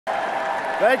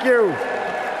Thank you.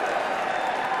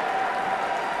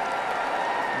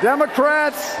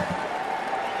 Democrats,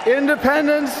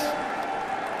 independents,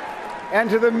 and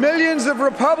to the millions of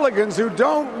Republicans who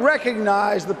don't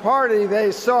recognize the party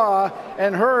they saw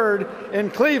and heard in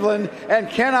Cleveland and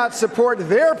cannot support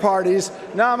their party's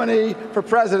nominee for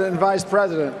president and vice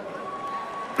president.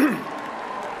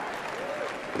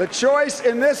 The choice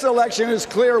in this election is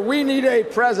clear. We need a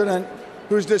president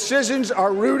whose decisions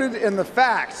are rooted in the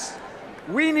facts.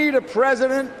 We need a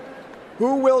president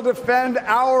who will defend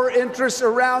our interests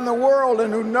around the world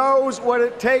and who knows what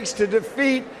it takes to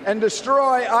defeat and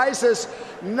destroy ISIS,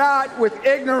 not with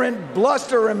ignorant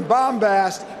bluster and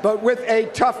bombast, but with a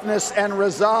toughness and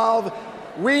resolve.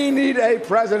 We need a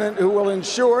president who will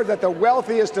ensure that the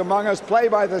wealthiest among us play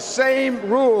by the same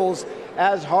rules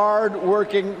as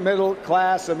hard-working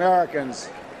middle-class Americans.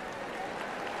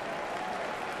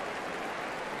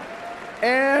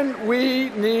 And we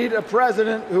need a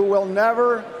president who will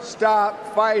never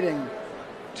stop fighting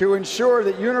to ensure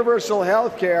that universal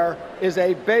health care is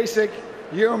a basic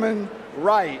human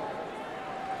right.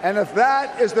 And if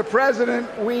that is the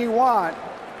president we want,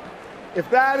 if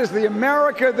that is the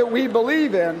America that we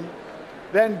believe in,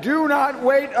 then do not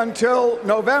wait until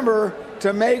November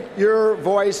to make your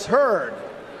voice heard.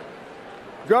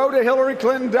 Go to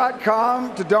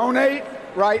HillaryClinton.com to donate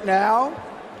right now.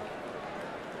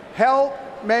 Help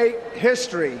make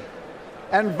history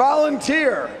and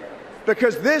volunteer,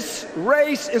 because this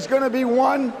race is going to be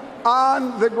won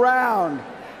on the ground.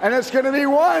 And it's going to be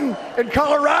won in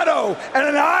Colorado and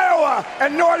in Iowa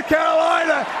and North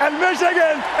Carolina and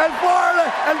Michigan and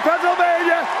Florida and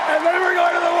Pennsylvania, and then we're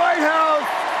going to the White House.